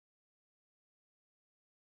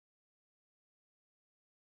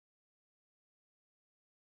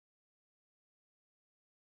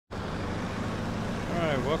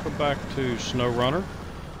Welcome back to SnowRunner.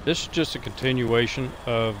 This is just a continuation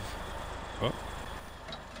of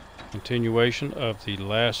the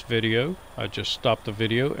last video. I just stopped the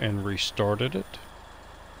video and restarted it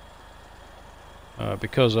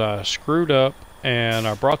because I screwed up and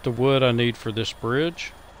I brought the wood I need for this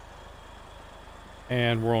bridge,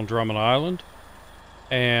 and we're on Drummond Island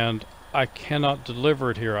and I cannot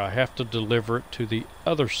deliver it here. I have to deliver it to the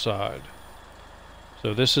other side.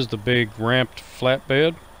 So this is the big ramped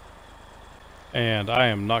flatbed, and I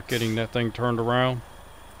am not getting that thing turned around.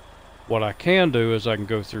 What I can do is I can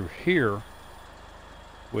go through here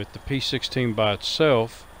with the P16 by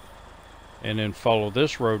itself and then follow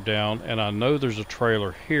this road down, and I know there's a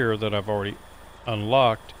trailer here that I've already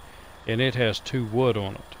unlocked and it has 2 wood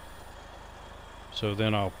on it. So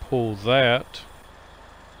then I'll pull that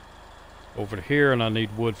over to here, and I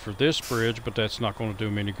need wood for this bridge, but that's not going to do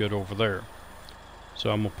me any good over there. So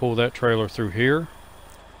I'm going to pull that trailer through here,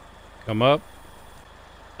 come up,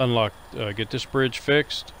 unlock, get this bridge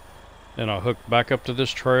fixed, then I'll hook back up to this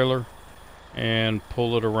trailer and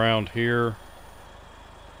pull it around here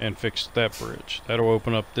and fix that bridge. That'll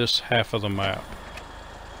open up this half of the map.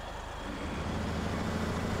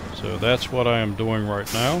 So that's what I am doing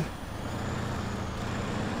right now.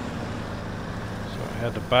 So I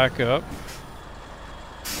had to back up.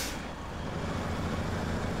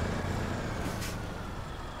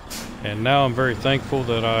 And now I'm very thankful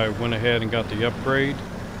that I went ahead and got the upgrade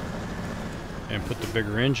and put the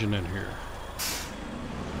bigger engine in here.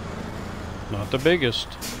 Not the biggest,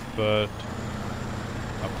 but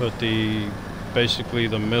I put basically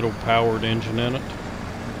the middle powered engine in it.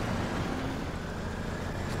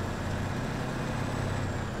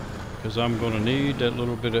 Because I'm going to need that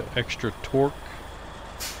little bit of extra torque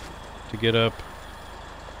to get up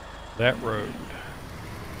that road.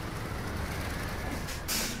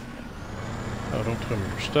 Oh, don't tell me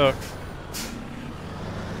you're stuck.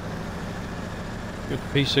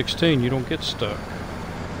 With the P16, you don't get stuck.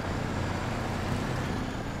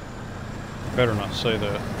 Better not say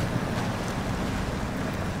that.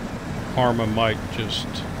 Karma might just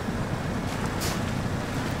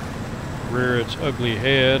rear its ugly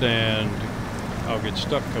head and I'll get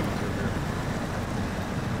stuck coming through here.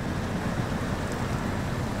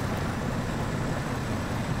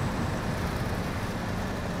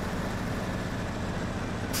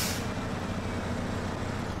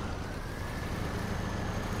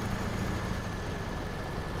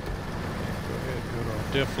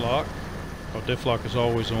 Diff lock. Oh, diff lock is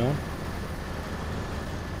always on.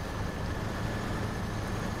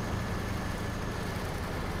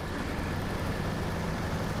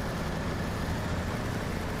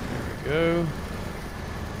 There we go.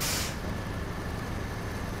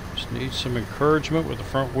 Just need some encouragement with the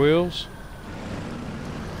front wheels.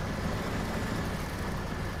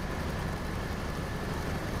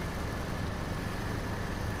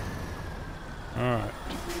 Alright,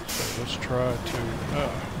 so let's try to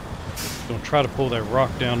gonna try to pull that rock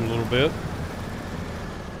down a little bit,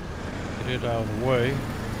 get it out of the way.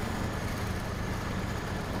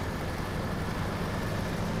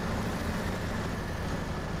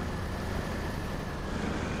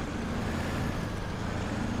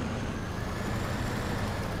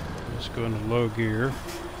 Let's go into low gear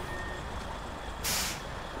so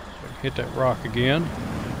I can hit that rock again.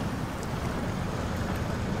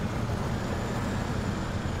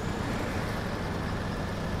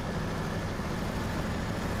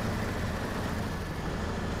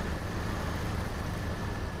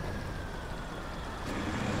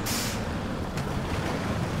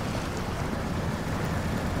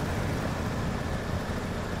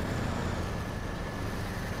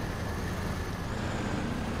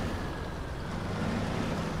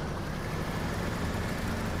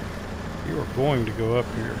 You are going to go up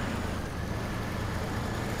here.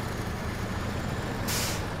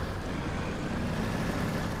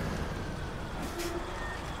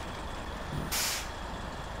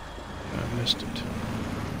 I missed it.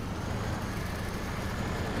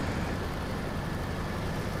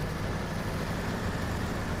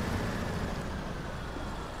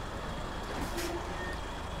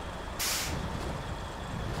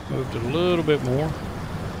 Moved it a little bit more.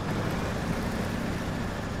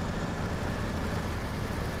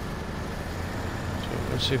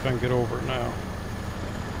 Let's see if I can get over it now.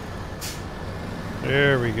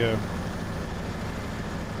 There we go.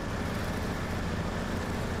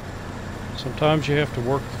 Sometimes you have to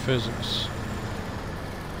work the physics.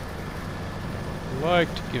 I'd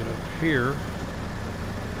like to get up here.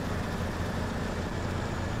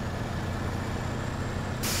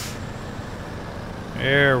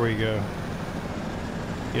 There we go.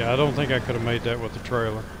 Yeah, I don't think I could have made that with the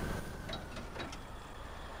trailer.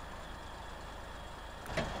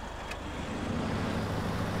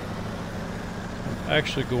 I'm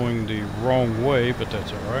actually going the wrong way, but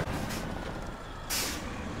that's alright.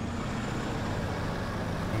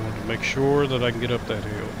 I want to make sure that I can get up that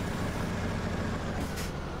hill.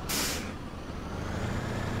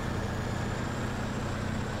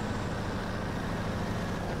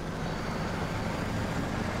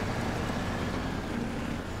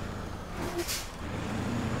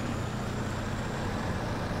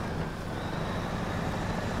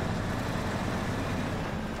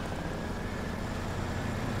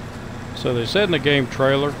 So they said in the game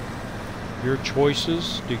trailer, your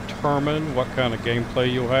choices determine what kind of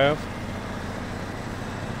gameplay you'll have.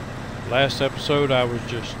 Last episode I was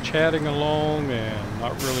just chatting along and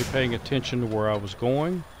not really paying attention to where I was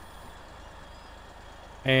going.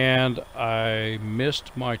 And I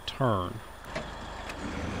missed my turn,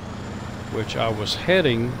 which I was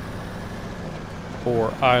heading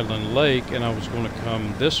for Island Lake, and I was going to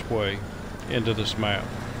come this way into this map.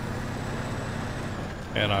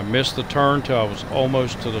 And I missed the turn till I was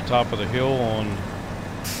almost to the top of the hill on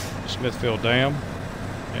Smithfield Dam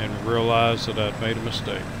and realized that I'd made a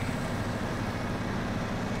mistake.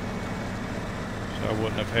 So I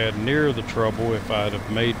wouldn't have had near the trouble if I'd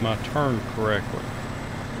have made my turn correctly.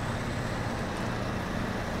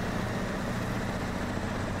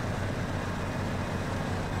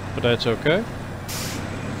 But that's okay.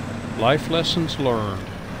 Life lessons learned.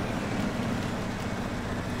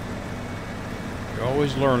 You're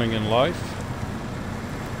always learning in life.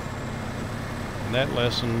 And that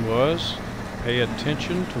lesson was, pay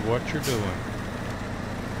attention to what you're doing.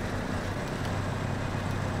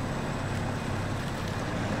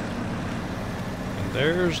 And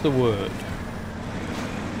there's the wood.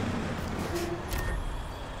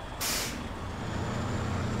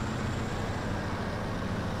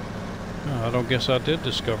 No, I don't guess I did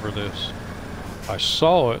discover this. I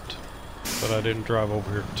saw it, but I didn't drive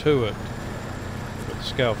over here to it.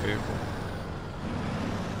 Scout vehicle,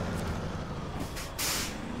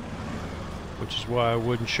 which is why it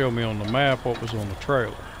wouldn't show me on the map what was on the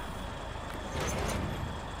trailer.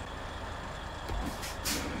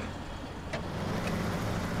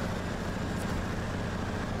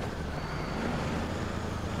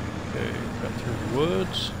 Okay, got through the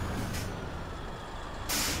woods.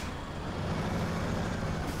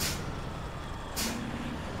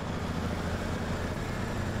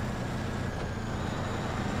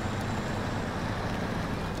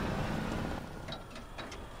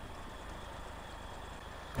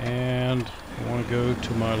 And I want to go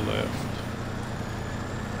to my left.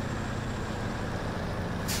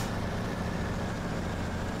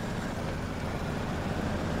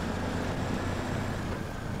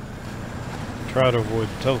 Try to avoid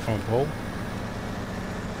the telephone pole.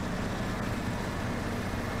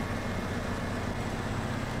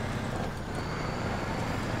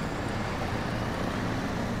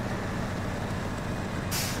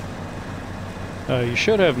 You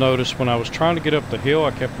should have noticed when I was trying to get up the hill,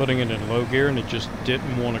 I kept putting it in low gear and it just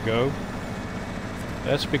didn't want to go.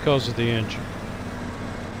 That's because of the engine.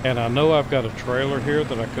 And I know I've got a trailer here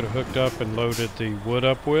that I could have hooked up and loaded the wood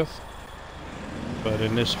up with. But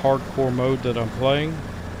in this hardcore mode that I'm playing,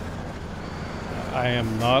 I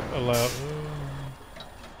am not allowed...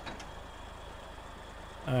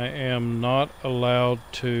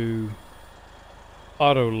 to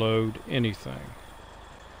auto-load anything.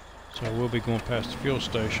 So we'll be going past the fuel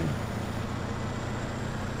station.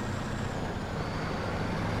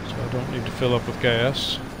 So I don't need to fill up with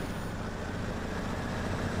gas.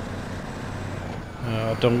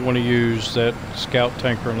 I don't want to use that scout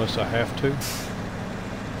tanker unless I have to.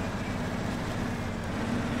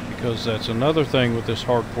 Because that's another thing with this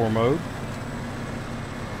hardcore mode.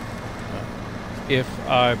 If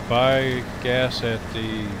I buy gas at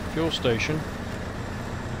the fuel station,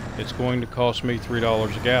 it's going to cost me $3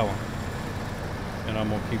 a gallon, and I'm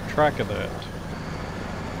going to keep track of that.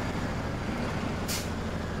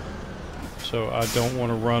 So I don't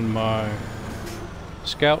want to run my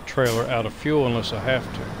scout trailer out of fuel unless I have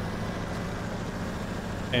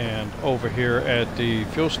to. And over here at the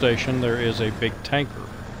fuel station there is a big tanker.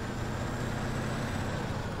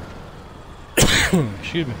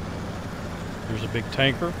 Excuse me. There's a big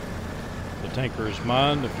tanker. The tanker is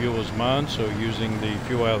mine, the fuel is mine, so using the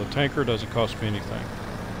fuel out of the tanker doesn't cost me anything.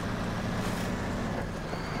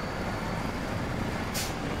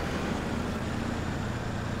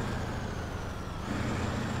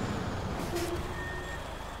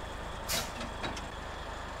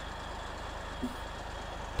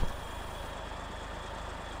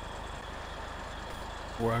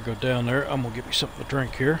 Before I go down there, I'm gonna get me something to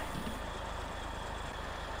drink here.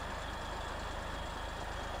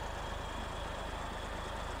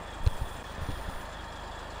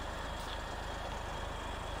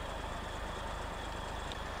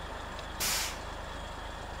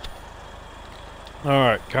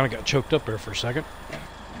 Alright, kind of got choked up there for a second.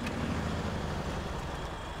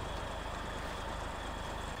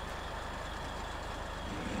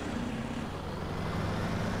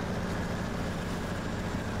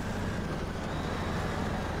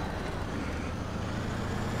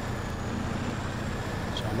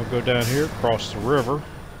 So I'm going to go down here, cross the river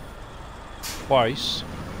twice,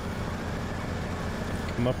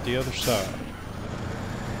 come up the other side.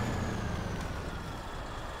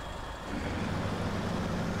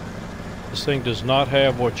 This thing does not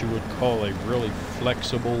have what you would call a really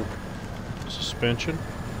flexible suspension.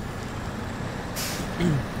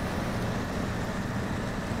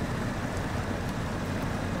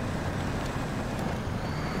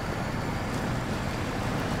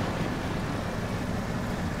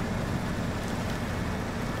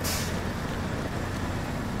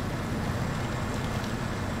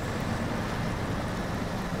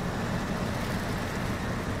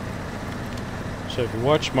 So if you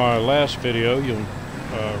watched my last video, you'll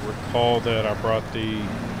recall that I brought the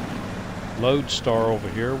Lodestar over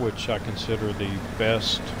here, which I consider the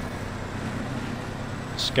best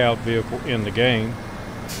scout vehicle in the game,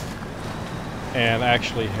 and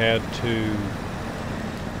actually had to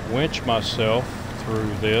winch myself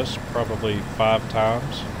through this probably 5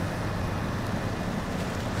 times.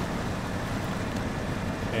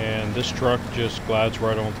 And this truck just glides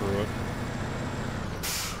right on through it.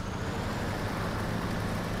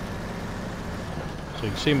 So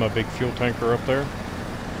you can see my big fuel tanker up there.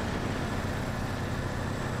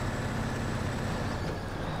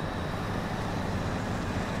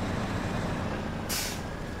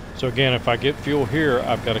 So again, if I get fuel here,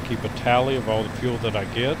 I've got to keep a tally of all the fuel that I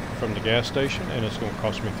get from the gas station, and it's going to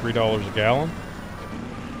cost me $3 a gallon.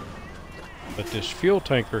 But this fuel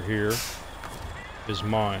tanker here is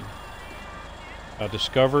mine. I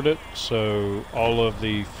discovered it, so all of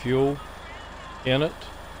the fuel in it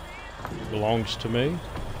belongs to me,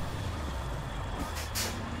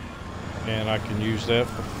 and I can use that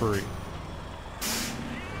for free.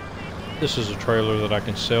 This is a trailer that I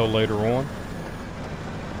can sell later on.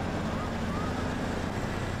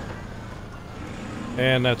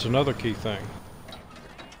 And that's another key thing.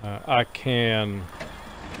 I can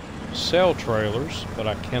sell trailers, but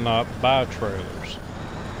I cannot buy trailers.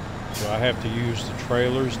 So I have to use the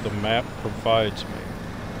trailers the map provides me.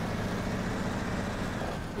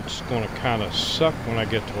 It's going to kind of suck when I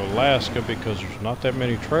get to Alaska because there's not that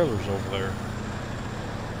many trailers over there.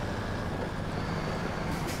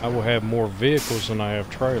 I will have more vehicles than I have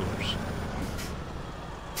trailers.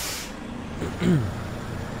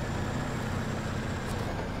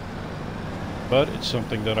 But it's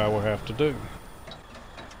something that I will have to do.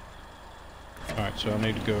 Alright, so I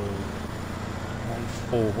need to go on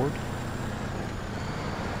forward,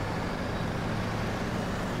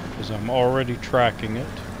 because I'm already tracking it.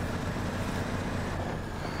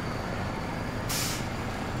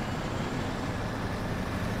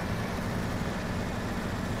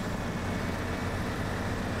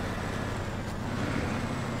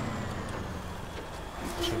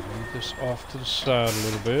 So move this off to the side a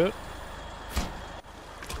little bit.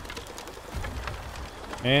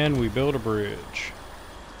 And we build a bridge.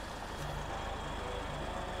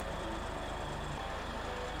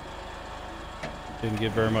 Didn't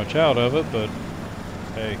get very much out of it, but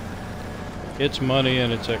hey, it's money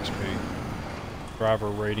and it's XP. Driver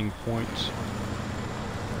rating points.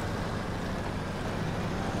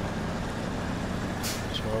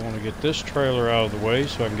 So I want to get this trailer out of the way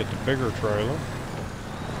so I can get the bigger trailer.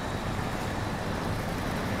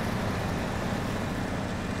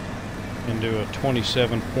 And do a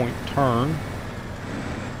 27-point turn.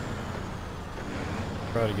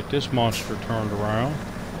 Try to get this monster turned around.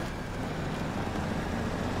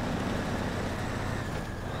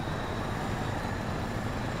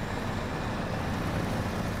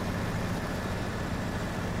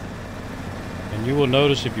 And you will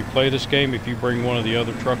notice if you play this game, if you bring one of the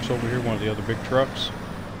other trucks over here, one of the other big trucks,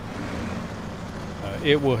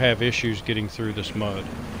 it will have issues getting through this mud.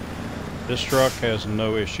 This truck has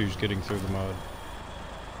no issues getting through the mud.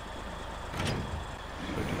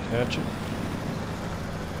 So detach it.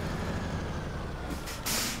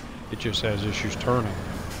 It just has issues turning.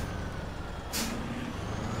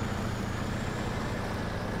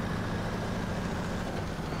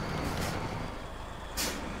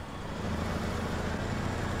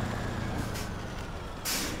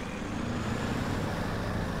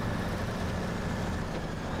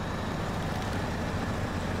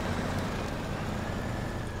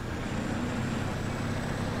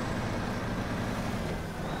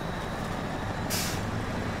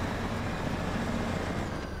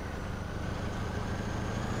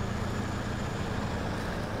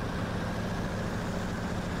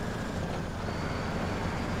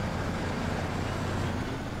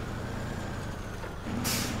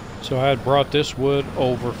 So I had brought this wood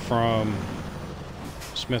over from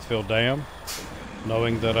Smithfield Dam,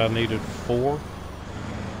 knowing that I needed 4.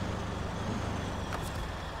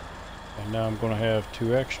 And now I'm going to have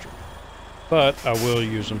 2 extra. But I will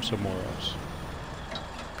use them somewhere else.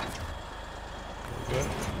 There we go.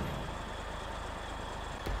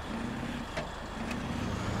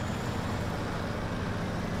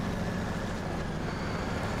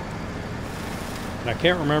 And I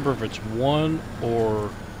can't remember if it's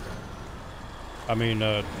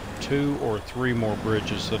 2 or 3 more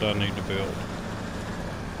bridges that I need to build.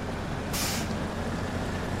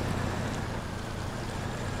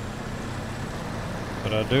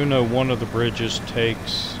 But I do know one of the bridges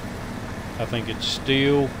takes, I think it's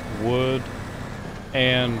steel, wood,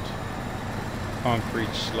 and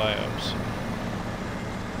concrete slabs.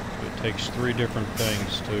 It takes 3 different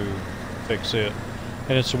things to fix it.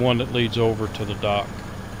 And it's the one that leads over to the dock.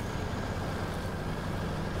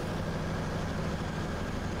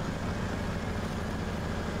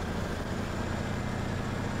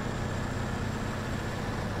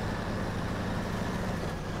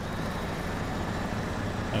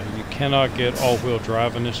 You cannot get all-wheel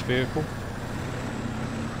drive in this vehicle.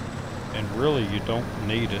 And really, you don't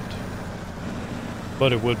need it.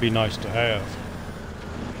 But it would be nice to have.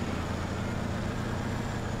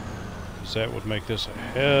 Because that would make this a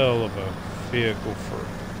hell of a vehicle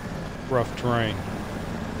for rough terrain.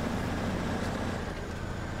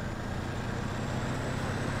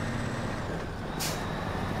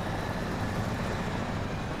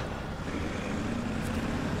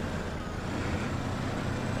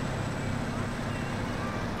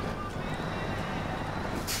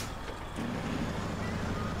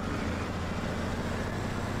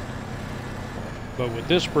 But with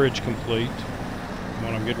this bridge complete,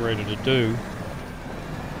 what I'm getting ready to do,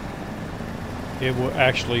 it will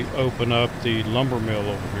actually open up the lumber mill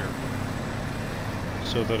over here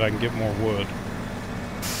so that I can get more wood.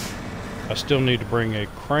 I still need to bring a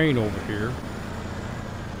crane over here.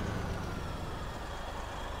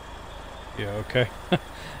 Yeah, okay.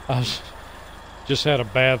 Just had a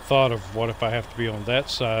bad thought of what if I have to be on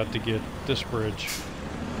that side to get this bridge,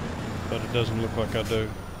 but it doesn't look like I do.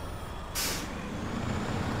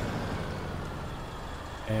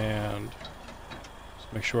 And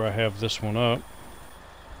let's make sure I have this one up.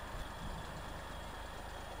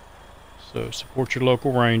 So support your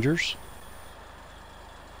local rangers.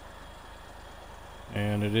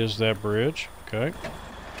 And it is that bridge. Okay.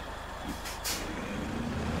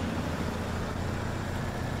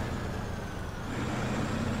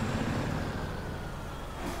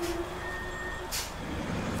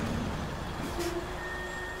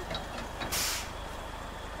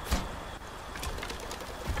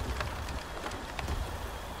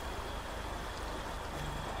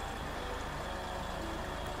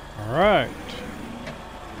 Alright,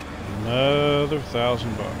 another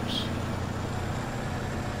 $1,000.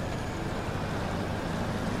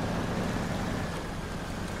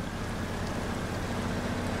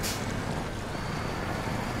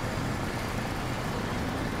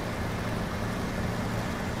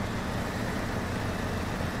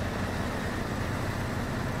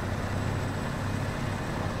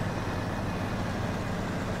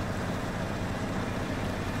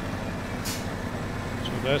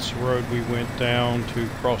 That's the road we went down to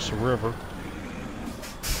cross the river.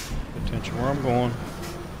 Pay attention where I'm going.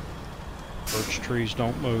 Birch trees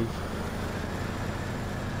don't move.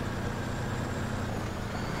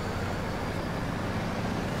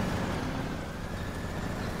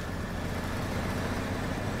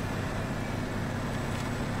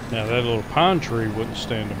 Now that little pine tree wouldn't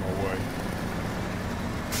stand in my way.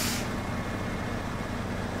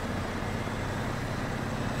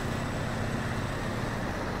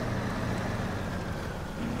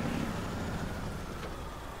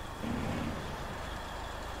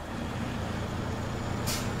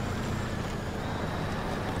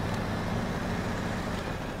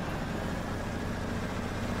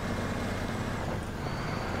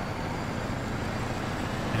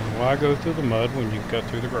 Why go through the mud when you can cut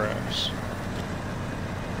through the grass?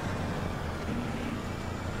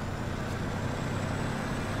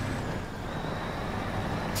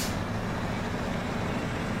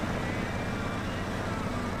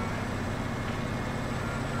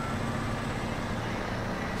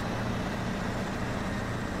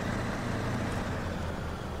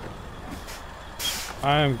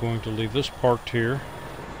 I am going to leave this parked here.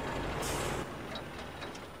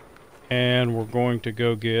 And we're going to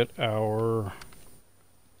go get our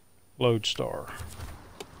lodestar.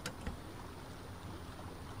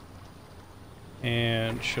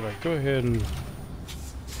 And should I go ahead and...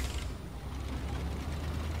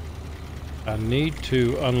 I need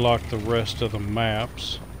to unlock the rest of the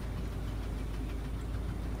maps.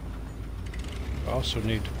 I also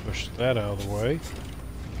need to push that out of the way.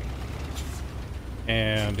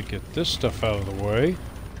 And to get this stuff out of the way.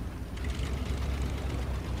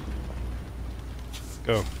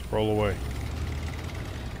 Go, roll away.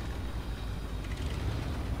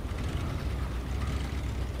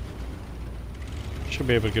 Should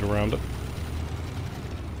be able to get around it.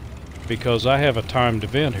 Because I have a timed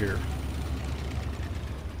event here.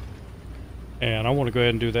 And I want to go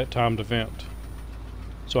ahead and do that timed event.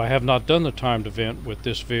 So I have not done the timed event with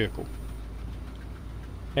this vehicle.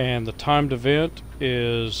 And the timed event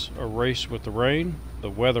is a race with the rain,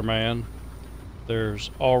 the weatherman. We're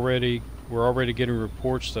already getting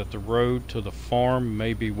reports that the road to the farm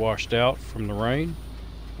may be washed out from the rain.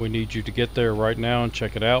 We need you to get there right now and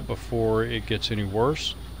check it out before it gets any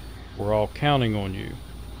worse. We're all counting on you.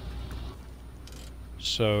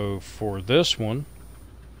 So for this one,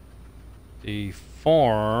 the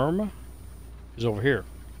farm is over here.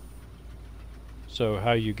 So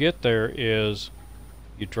how you get there is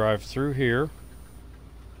you drive through here.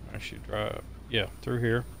 Actually through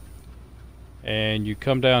here. And you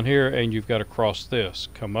come down here and you've got to cross this.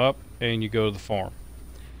 Come up and you go to the farm.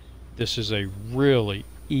 This is a really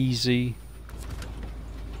easy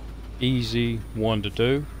one to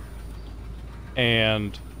do.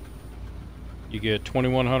 And you get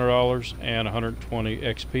 $2,100 and 120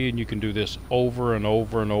 XP, and you can do this over and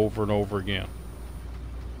over and over and over again.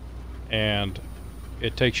 And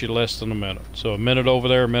it takes you less than a minute. So a minute over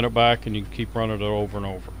there, a minute back, and you can keep running it over and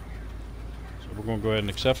over. So we're going to go ahead and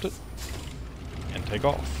accept it and take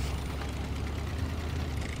off.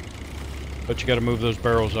 But you got to move those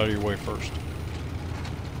barrels out of your way first.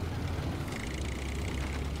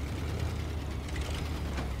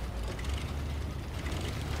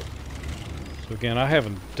 So again, I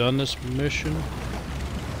haven't done this mission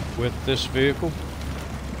with this vehicle.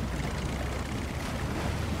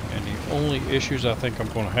 And the only issues I think I'm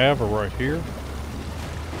going to have are right here.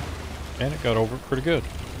 And it got over it pretty good.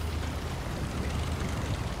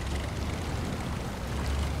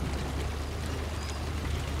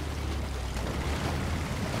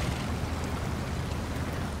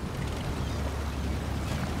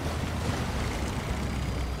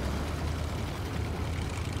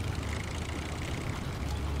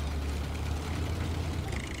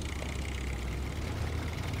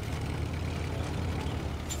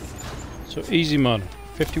 So easy money,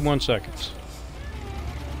 51 seconds.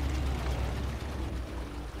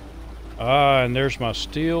 And there's my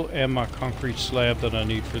steel and my concrete slab that I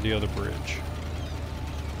need for the other bridge.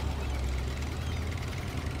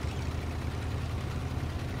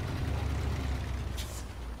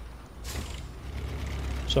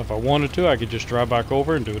 So if I wanted to, I could just drive back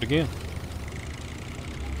over and do it again.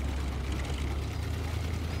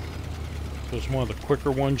 So it's one of the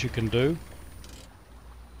quicker ones you can do.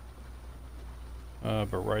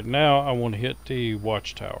 But right now, I want to hit the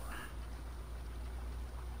watchtower.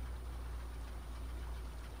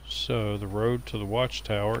 So the road to the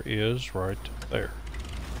watchtower is right there.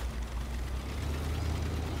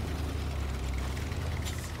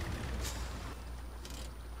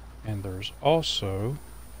 And there's also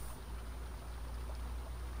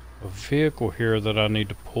a vehicle here that I need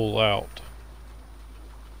to pull out.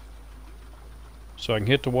 So I can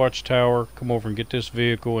hit the watchtower, come over and get this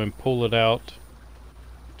vehicle and pull it out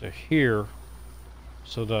to here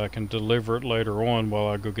so that I can deliver it later on while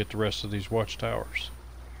I go get the rest of these watchtowers.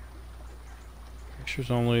 There's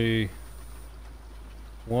only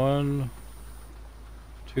 2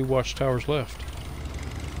 watchtowers left.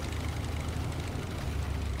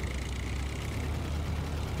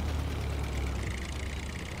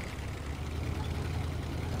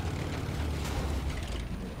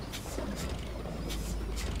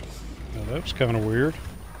 Now that was kind of weird.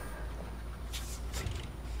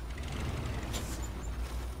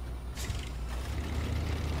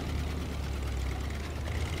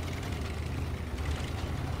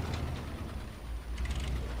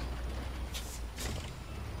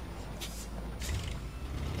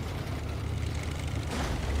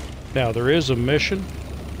 Now there is a mission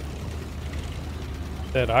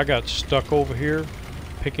that I got stuck over here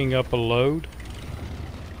picking up a load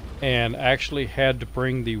and actually had to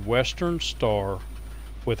bring the Western Star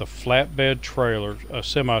with a flatbed trailer, a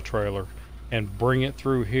semi-trailer, and bring it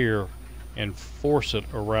through here and force it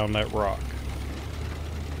around that rock.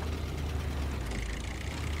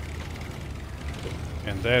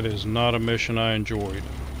 And that is not a mission I enjoyed.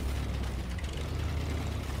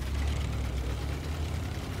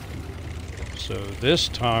 So this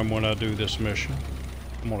time when I do this mission,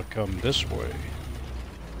 I'm going to come this way.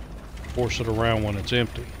 force it around when it's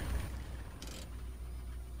empty.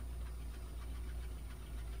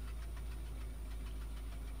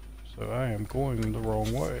 So I am going the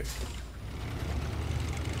wrong way.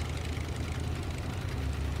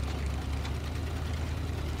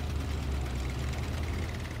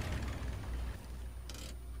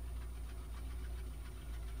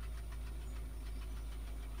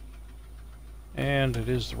 And it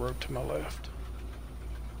is the road to my left.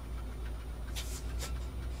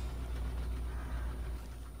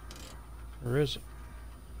 Or is it?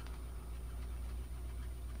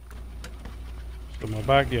 So my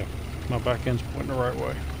back end's pointing the right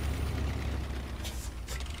way.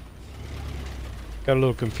 Got a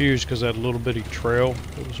little confused because that little bitty trail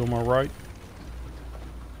that was on my right.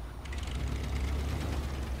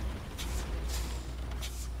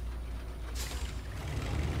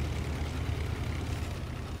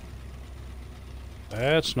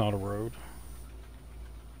 That's not a road.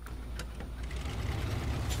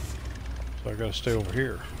 So I gotta stay over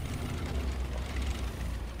here.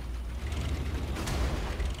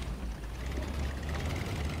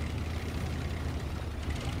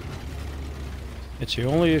 It's the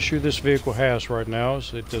only issue this vehicle has right now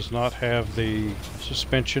is it does not have the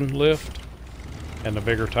suspension lift and the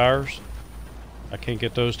bigger tires. I can't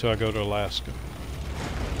get those till I go to Alaska.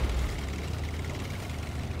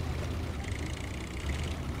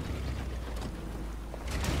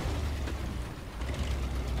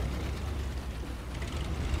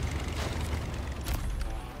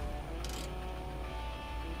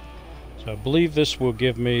 So I believe this will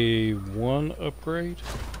give me one upgrade.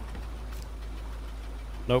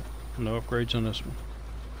 Nope, no upgrades on this one.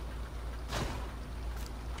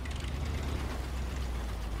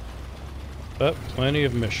 But plenty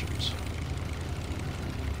of missions.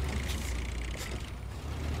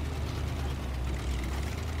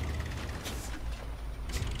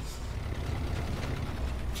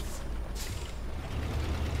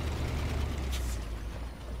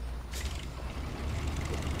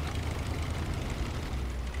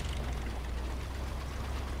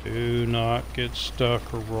 Do not get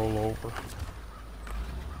stuck or roll over.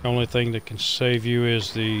 The only thing that can save you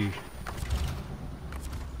is the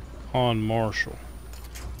Con Marshal.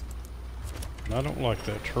 And I don't like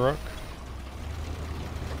that truck.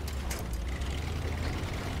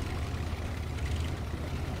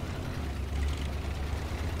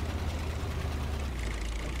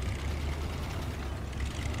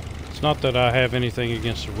 It's not that I have anything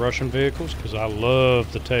against the Russian vehicles, because I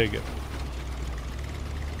love the Tega.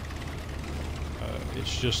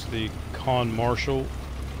 It's just the Con Marshal.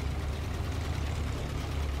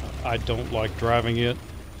 I don't like driving it.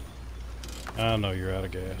 I know you're out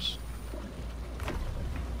of gas.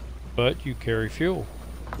 But you carry fuel.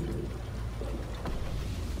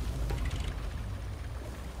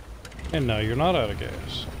 And now you're not out of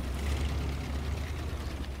gas.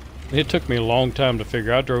 It took me a long time to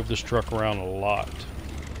figure. I drove this truck around a lot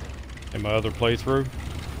in my other playthrough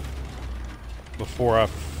before I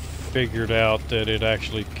figured out that it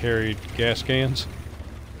actually carried gas cans,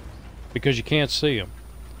 because you can't see them.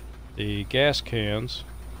 The gas cans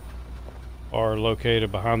are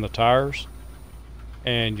located behind the tires,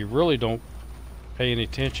 and you really don't pay any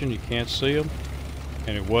attention. You can't see them,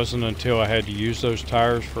 and it wasn't until I had to use those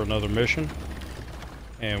tires for another mission,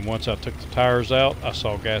 and once I took the tires out, I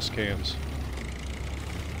saw gas cans.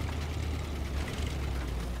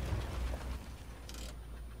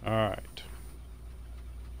 Alright.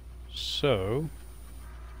 So,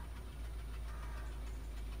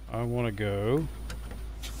 I want to go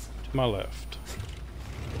to my left.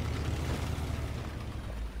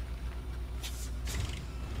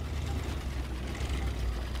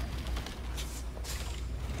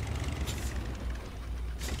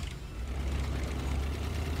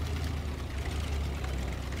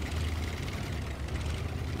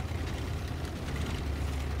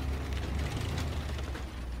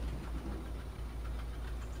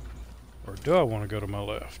 Or do I want to go to my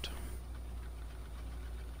left?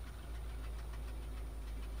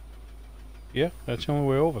 Yeah, that's the only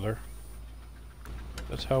way over there.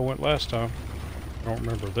 That's how I went last time. I don't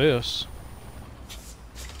remember this.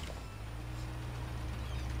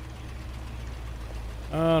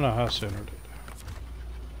 Oh no, I centered it.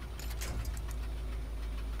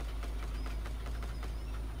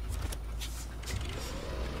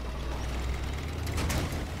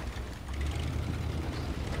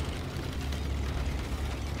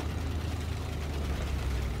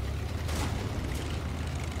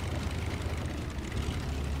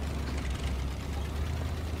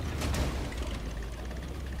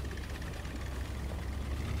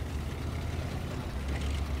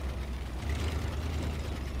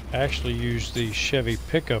 I actually used the Chevy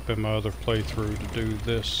pickup in my other playthrough to do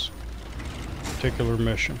this particular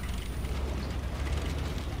mission.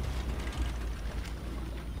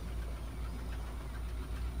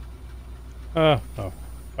 Oh,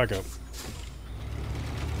 back up.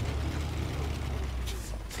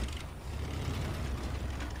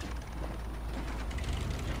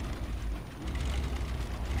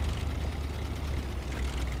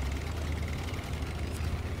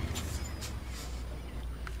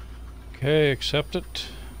 Okay, accept it,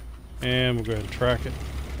 and we'll go ahead and track it.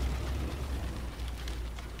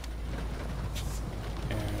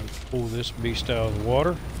 And pull this beast out of the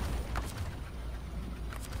water.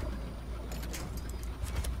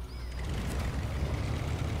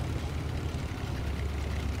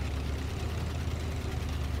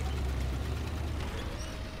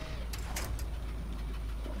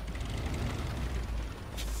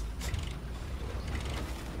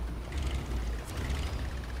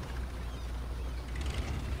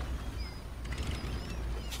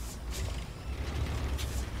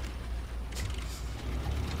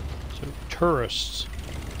 Tourists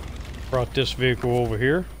brought this vehicle over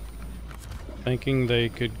here thinking they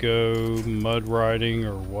could go mud riding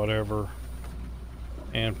or whatever,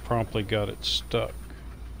 and promptly got it stuck.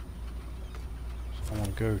 So I'm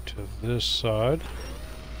going to go to this side.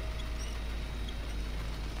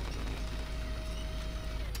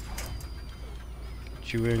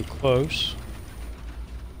 Get you in close.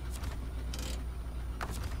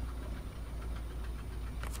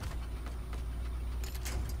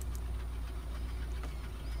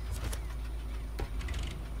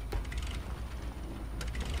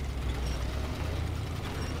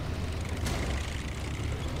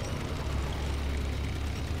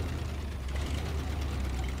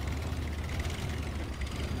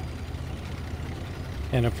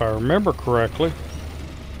 And if I remember correctly,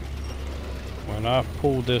 when I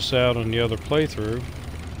pulled this out on the other playthrough,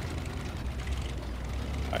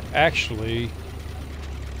 I actually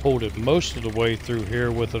pulled it most of the way through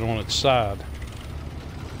here with it on its side,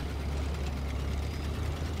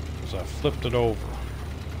 as I flipped it over.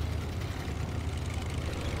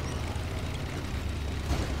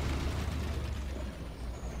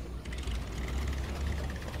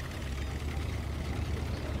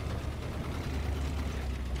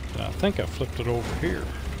 I think I flipped it over here.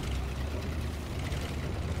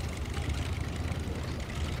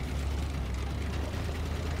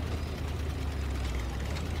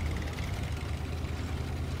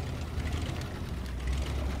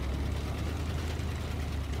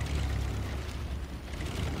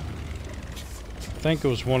 I think it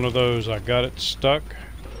was one of those, I got it stuck,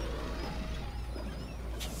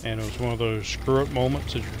 and it was one of those screw up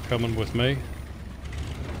moments as you're coming with me.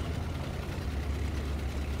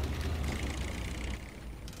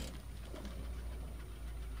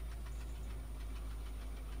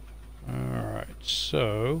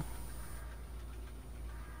 So,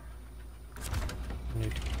 I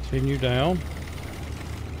need to continue down,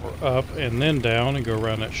 or up, and then down, and go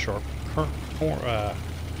around that sharp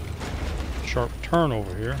turn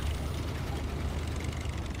over here.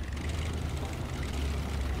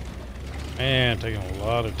 Man, taking a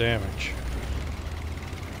lot of damage.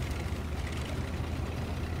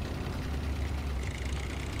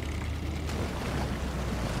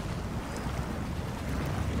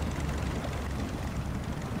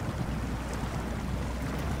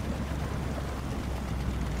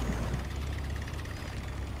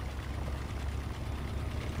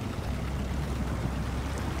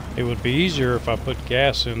 It would be easier if I put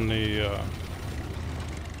gas in the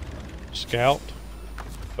Scout,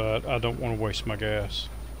 but I don't want to waste my gas.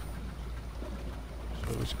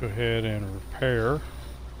 So let's go ahead and repair.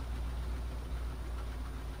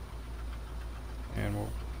 And we'll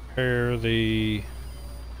repair the...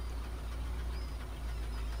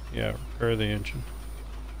 yeah, repair the engine.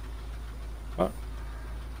 What?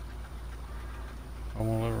 I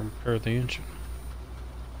won't let her repair the engine.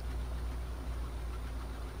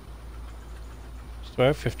 So I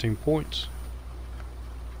have 15 points.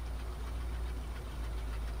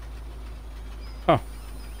 Huh.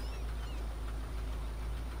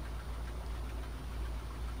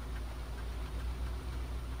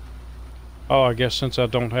 Oh, I guess since I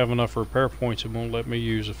don't have enough repair points, it won't let me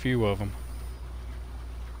use a few of them.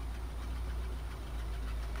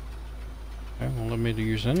 It won't let me to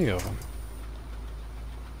use any of them.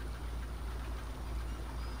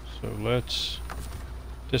 So let's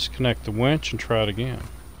disconnect the winch and try it again.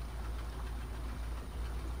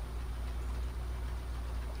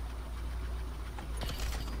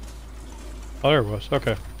 Oh, there it was.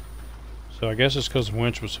 Okay. So I guess it's because the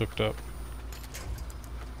winch was hooked up.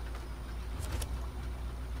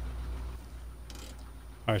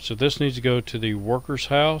 Alright, so this needs to go to the worker's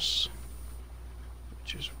house,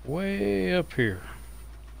 which is way up here.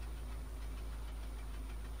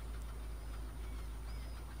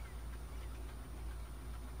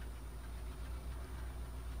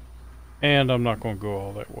 And I'm not going to go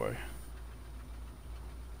all that way.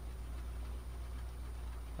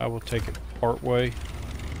 I will take it part way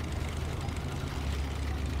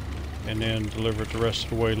and then deliver it the rest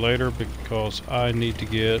of the way later because I need to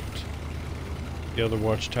get the other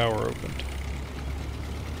watchtower opened.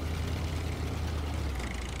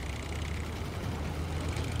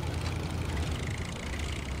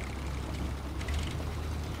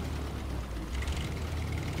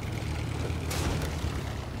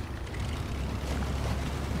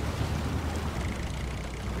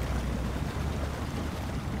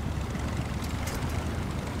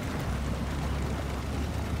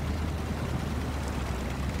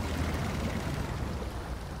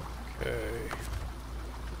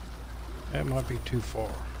 That might be too far.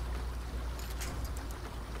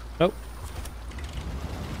 Nope.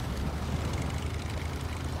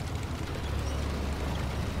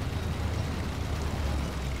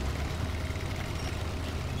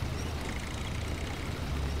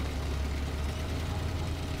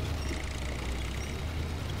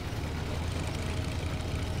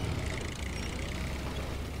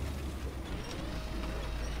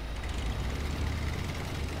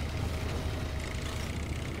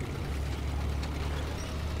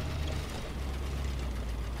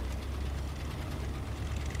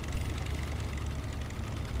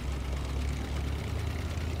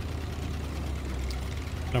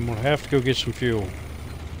 I'm going to have to go get some fuel.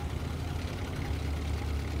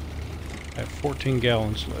 I have 14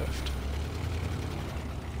 gallons left.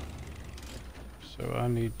 So I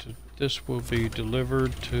need to, this will be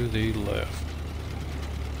delivered to the left.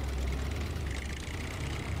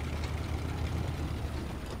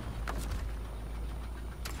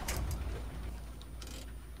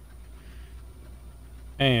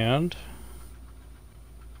 And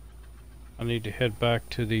I need to head back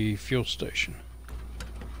to the fuel station.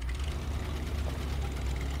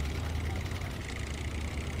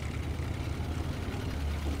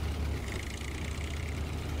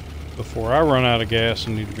 Before I run out of gas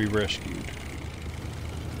and need to be rescued.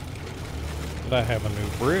 But I have a new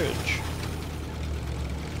bridge.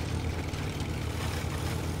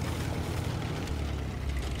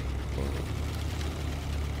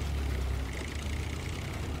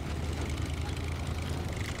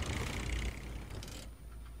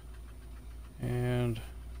 And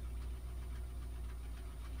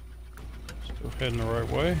still heading the right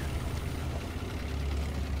way.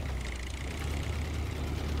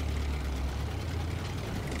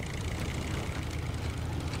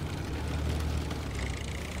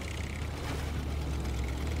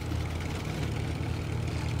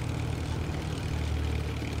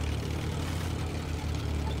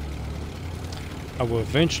 I will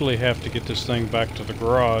eventually have to get this thing back to the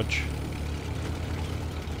garage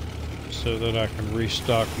so that I can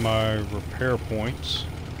restock my repair points.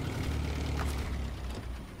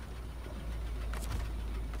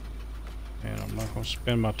 And I'm not going to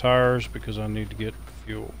spin my tires because I need to get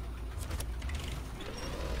fuel.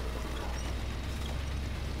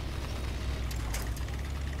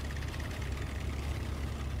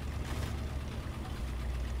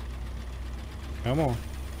 Come on.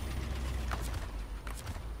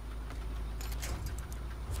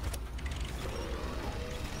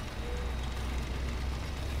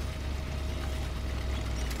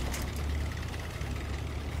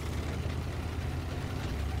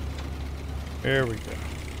 There we go.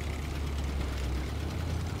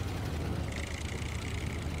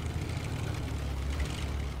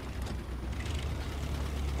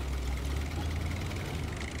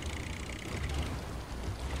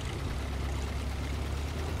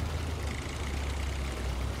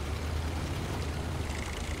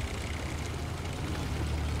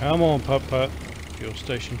 Come on, putt-putt. Fuel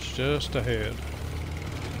station's just ahead.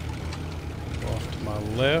 Go off to my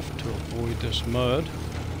left to avoid this mud.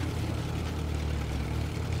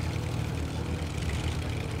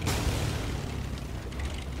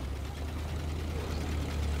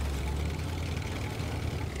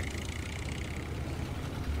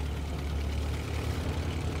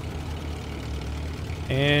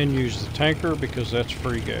 And use the tanker because that's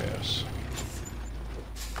free gas.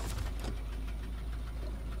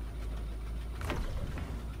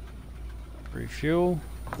 Refuel.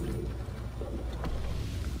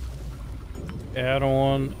 Add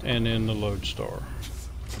on and in the lodestar.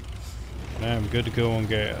 Now I'm good to go on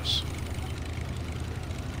gas.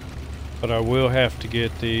 But I will have to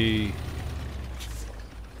get the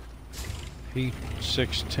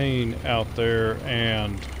H19 out there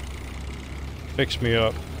and fix me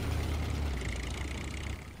up,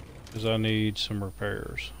 because I need some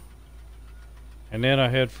repairs. And then I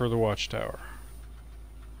head for the watchtower.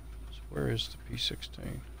 So where is the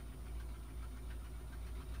P16?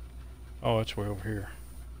 Oh, it's way over here.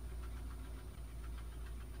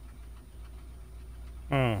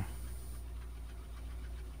 Oh.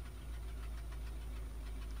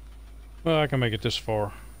 Well, I can make it this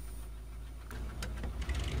far.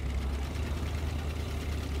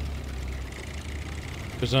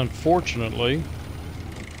 Because unfortunately,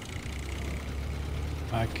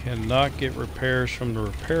 I cannot get repairs from the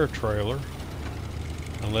repair trailer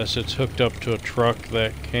unless it's hooked up to a truck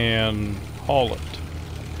that can haul it.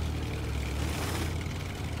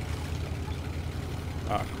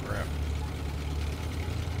 Ah, crap.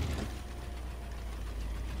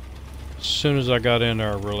 As soon as I got in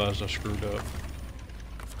there, I realized I screwed up.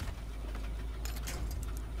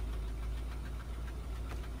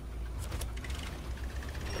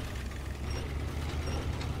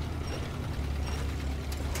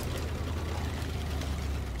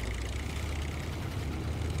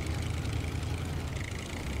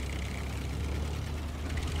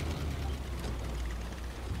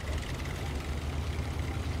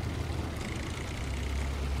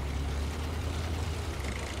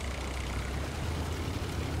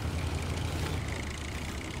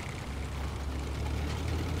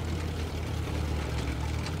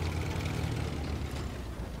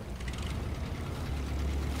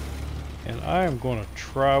 And I am going to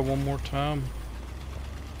try one more time.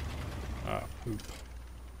 Ah, poop.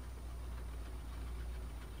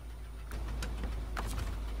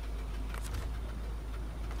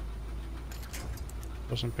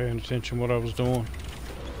 Wasn't paying attention what I was doing.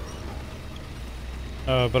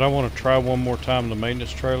 But I want to try one more time the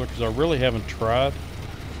maintenance trailer, because I really haven't tried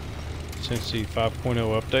since the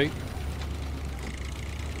 5.0 update.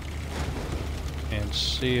 And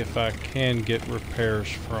see if I can get repairs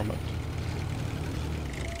from it.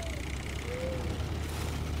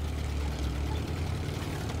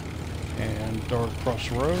 And dart across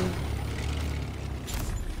the road.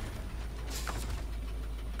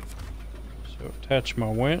 So attach my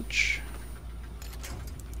winch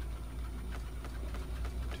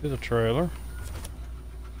to the trailer.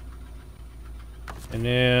 And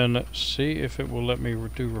then see if it will let me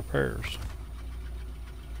do repairs.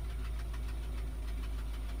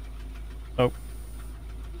 Nope.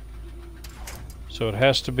 So it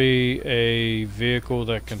has to be a vehicle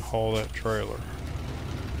that can haul that trailer.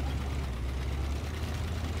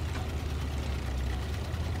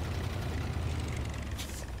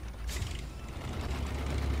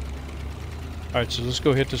 Alright, so let's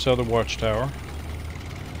go hit this other watchtower.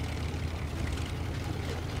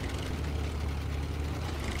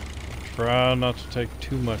 Try not to take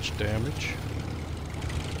too much damage.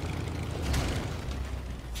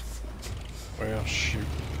 Well, shoot.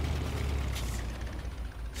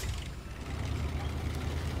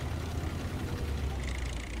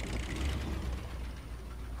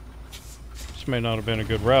 This may not have been a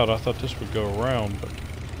good route. I thought this would go around, but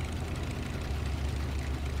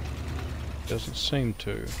doesn't seem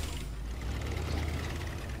to.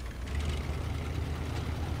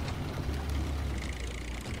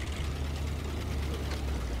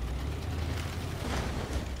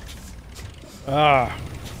 Ah.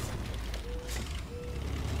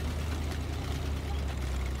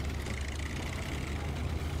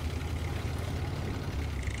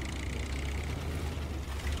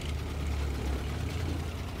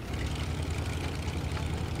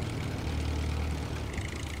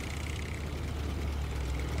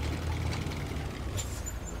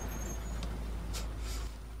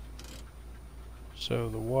 So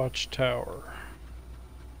the watchtower.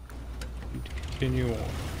 Continue on.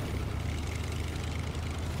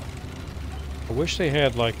 I wish they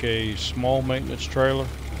had like a small maintenance trailer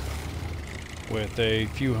with a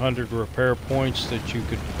few hundred repair points that you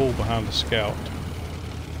could pull behind the Scout.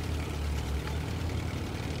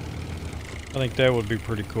 I think that would be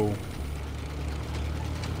pretty cool.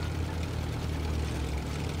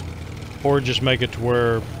 Or just make it to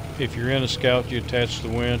where if you're in a Scout, you attach the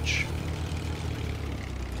winch.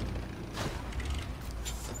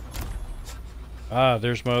 Ah,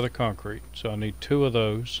 there's my other concrete. So I need 2 of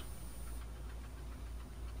those.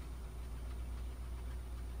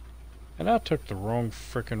 And I took the wrong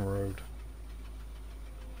frickin' road.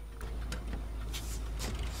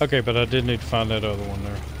 Okay, but I did need to find that other one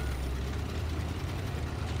there.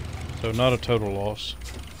 So not a total loss.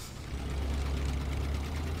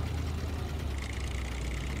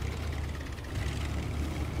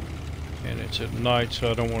 And it's at night,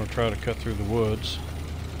 so I don't want to try to cut through the woods.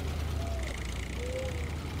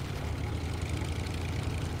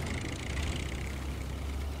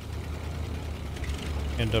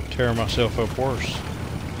 End up tearing myself up worse,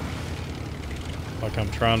 like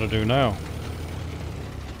I'm trying to do now.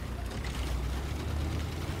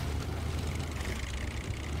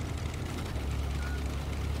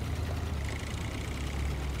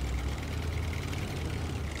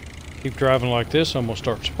 Keep driving like this, I'm gonna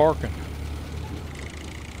start sparking.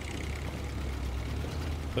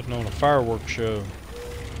 Putting on a fireworks show.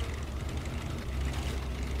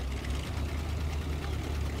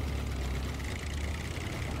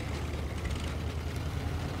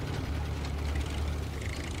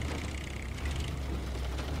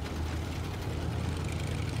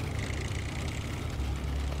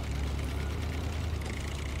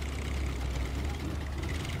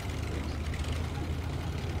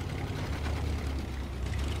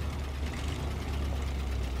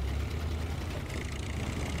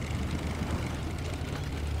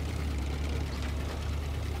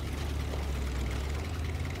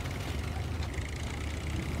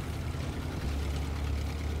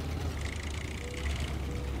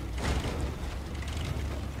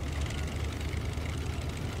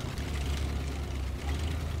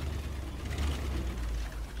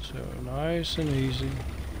 So nice and easy.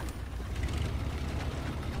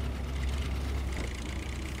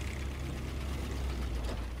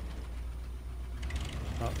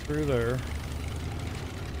 Not through there.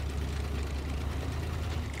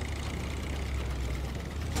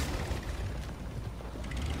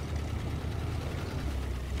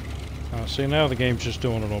 See, now the game's just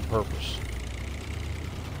doing it on purpose.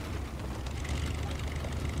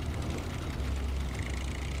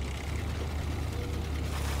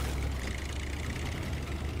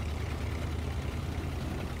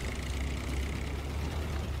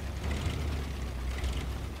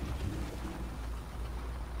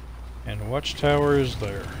 And the watchtower is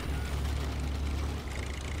there.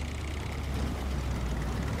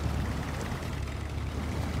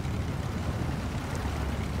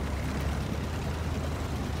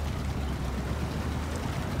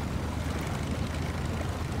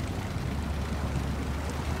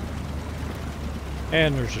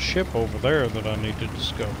 And there's a ship over there that I need to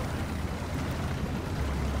discover.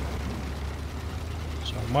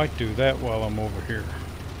 So I might do that while I'm over here.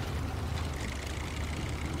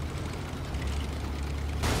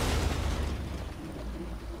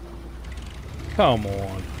 Come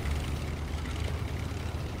on.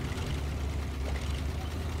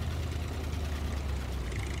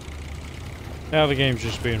 Now the game's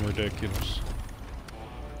just being ridiculous.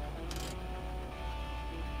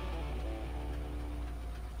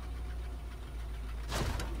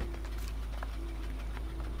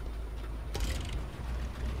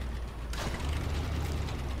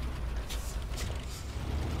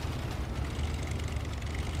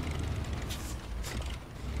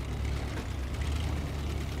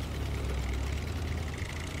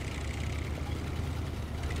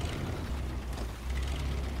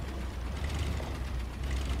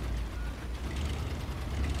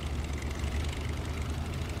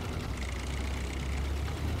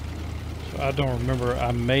 I don't remember.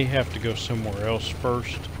 I may have to go somewhere else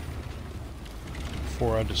first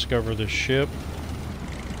before I discover this ship.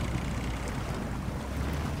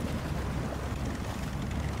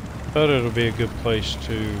 But it'll be a good place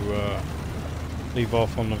to leave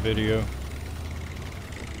off on the video.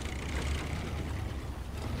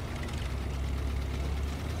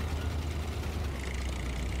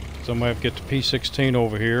 So I'm going to have to get the P16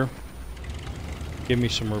 over here, give me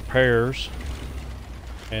some repairs.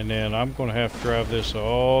 And then I'm going to have to drive this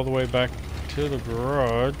all the way back to the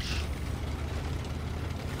garage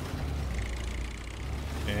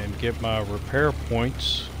and get my repair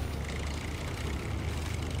points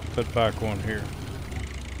put back on here.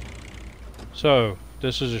 So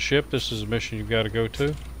this is a ship, this is a mission you've got to go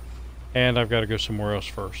to, and I've got to go somewhere else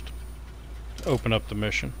first to open up the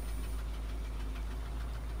mission.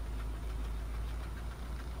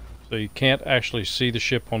 So you can't actually see the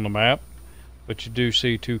ship on the map, but you do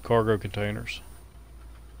see 2 cargo containers.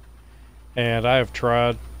 And I have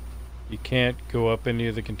tried. You can't go up any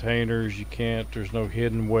of the containers. You can't. There's no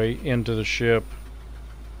hidden way into the ship.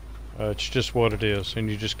 It's just what it is. And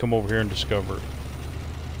you just come over here and discover it.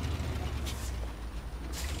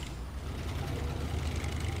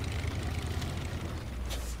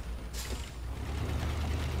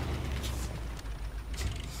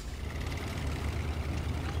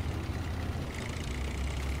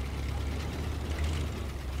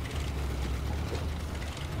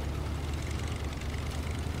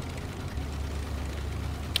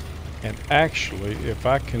 And actually, if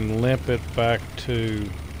I can limp it back to the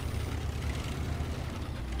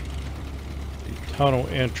tunnel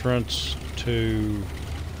entrance to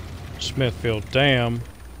Smithfield Dam,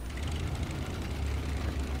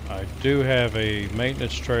 I do have a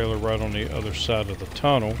maintenance trailer right on the other side of the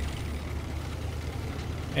tunnel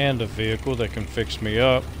and a vehicle that can fix me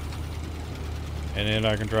up, and then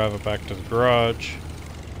I can drive it back to the garage.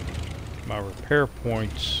 My repair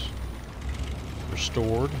points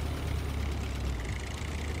restored.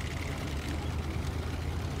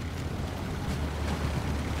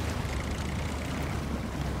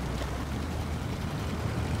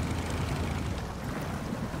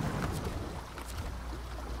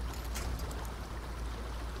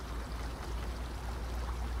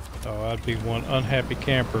 Oh, I'd be one unhappy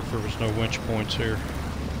camper if there was no winch points here.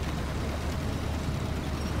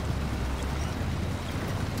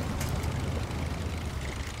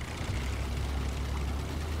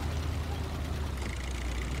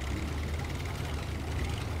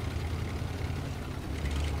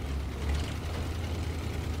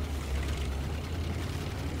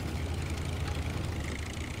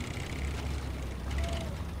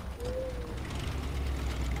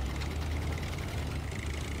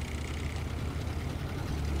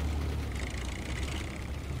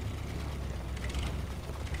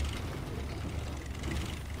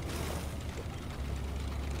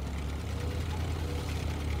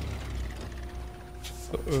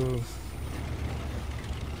 Uh-oh.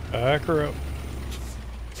 Back her up.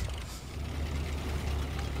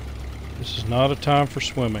 This is not a time for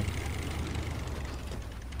swimming.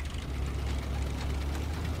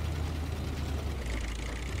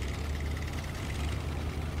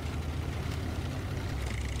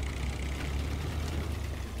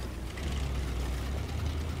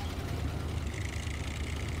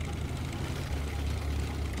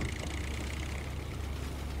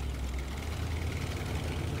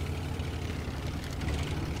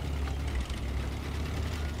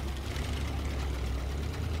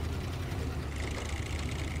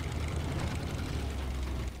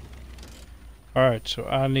 Alright, so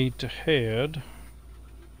I need to head.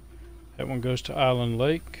 That one goes to Island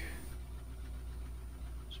Lake.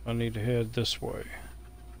 So I need to head this way.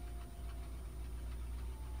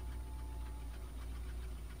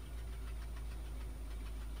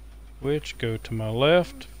 Which go to my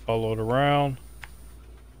left, follow it around,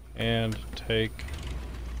 and take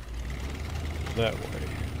that way.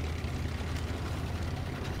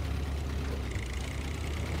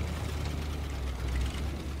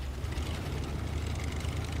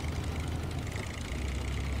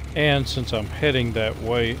 And since I'm heading that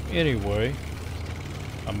way anyway,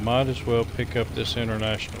 I might as well pick up this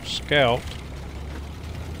International Scout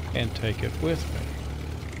and take it with me.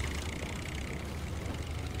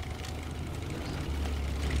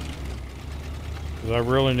 Because I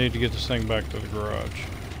really need to get this thing back to the garage.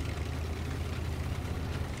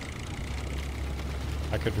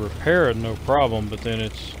 I could repair it no problem, but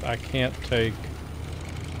then I can't take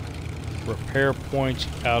repair points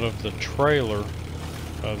out of the trailer.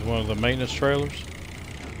 One of the maintenance trailers.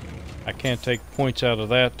 I can't take points out of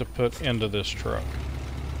that to put into this truck.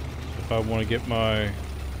 If I want to get my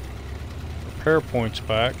repair points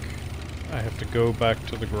back, I have to go back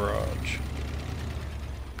to the garage.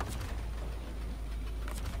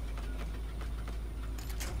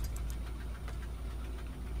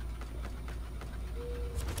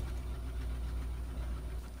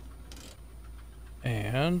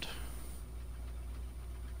 And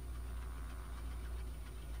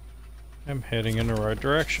I'm heading in the right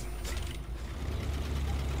direction.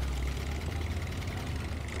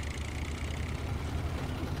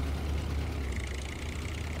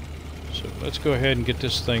 So let's go ahead and get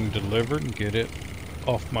this thing delivered and get it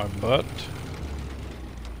off my butt.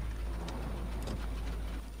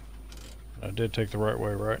 I did take the right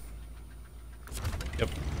way, right? Yep.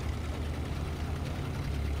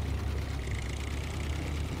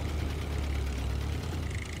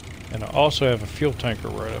 And I also have a fuel tanker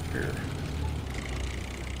right up here.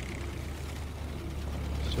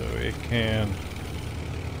 So it can,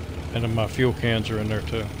 and then my fuel cans are in there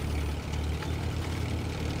too.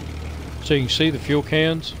 So you can see the fuel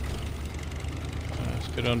cans. Let's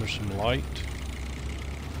get under some light.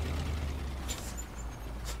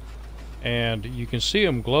 And you can see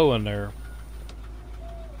them glowing there.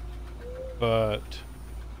 But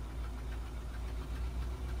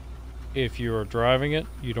if you are driving it,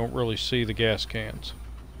 you don't really see the gas cans.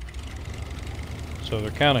 So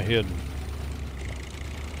they're kind of hidden.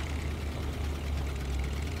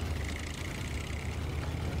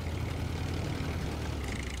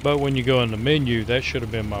 But when you go in the menu, that should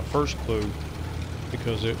have been my first clue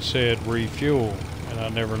because it said refuel and I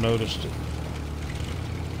never noticed it.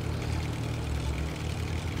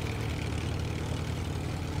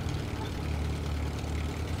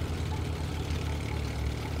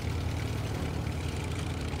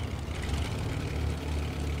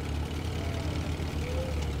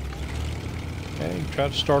 Okay, try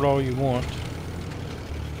to start all you want.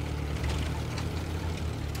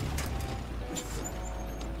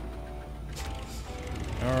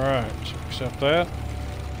 Alright, accept that.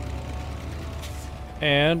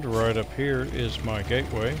 And right up here is my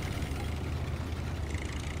gateway.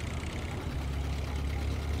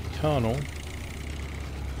 Tunnel.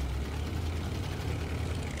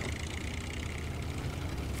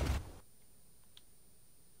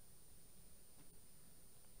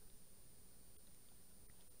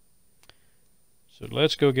 So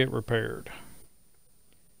let's go get repaired.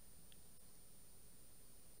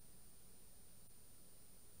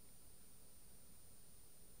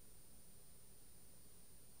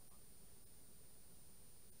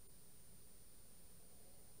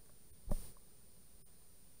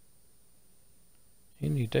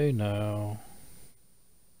 Any day now.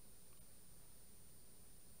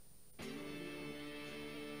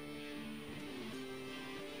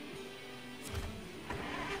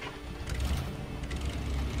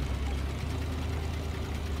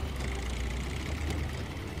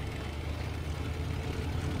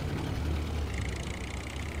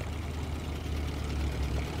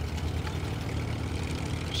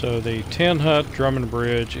 So the 10 hut Drummond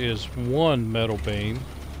bridge is one metal beam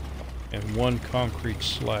and one concrete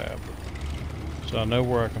slab. So I know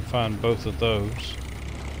where I can find both of those.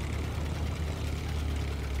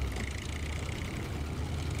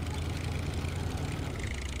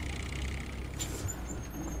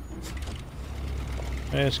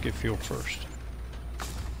 Let's get fuel first.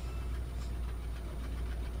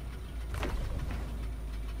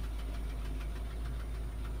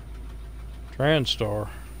 Transstar.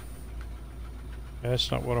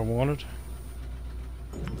 That's not what I wanted.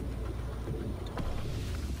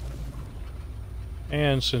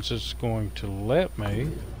 And since it's going to let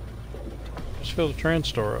me, just fill the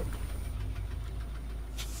Transstar up.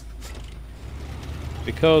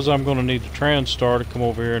 Because I'm going to need the Transstar to come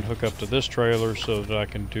over here and hook up to this trailer so that I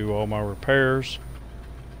can do all my repairs.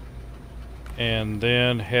 And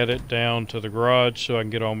then head it down to the garage so I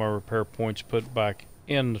can get all my repair points put back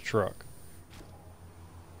in the truck.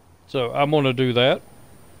 So I'm going to do that.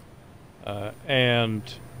 And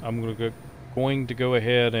I'm going to go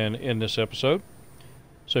ahead and end this episode.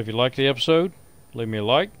 So if you liked the episode, leave me a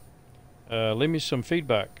like. Leave me some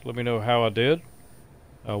feedback. Let me know how I did.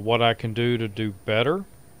 What I can do to do better.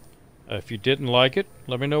 If you didn't like it,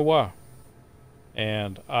 let me know why.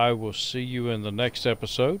 And I will see you in the next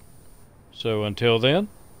episode. So until then,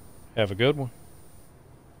 have a good one.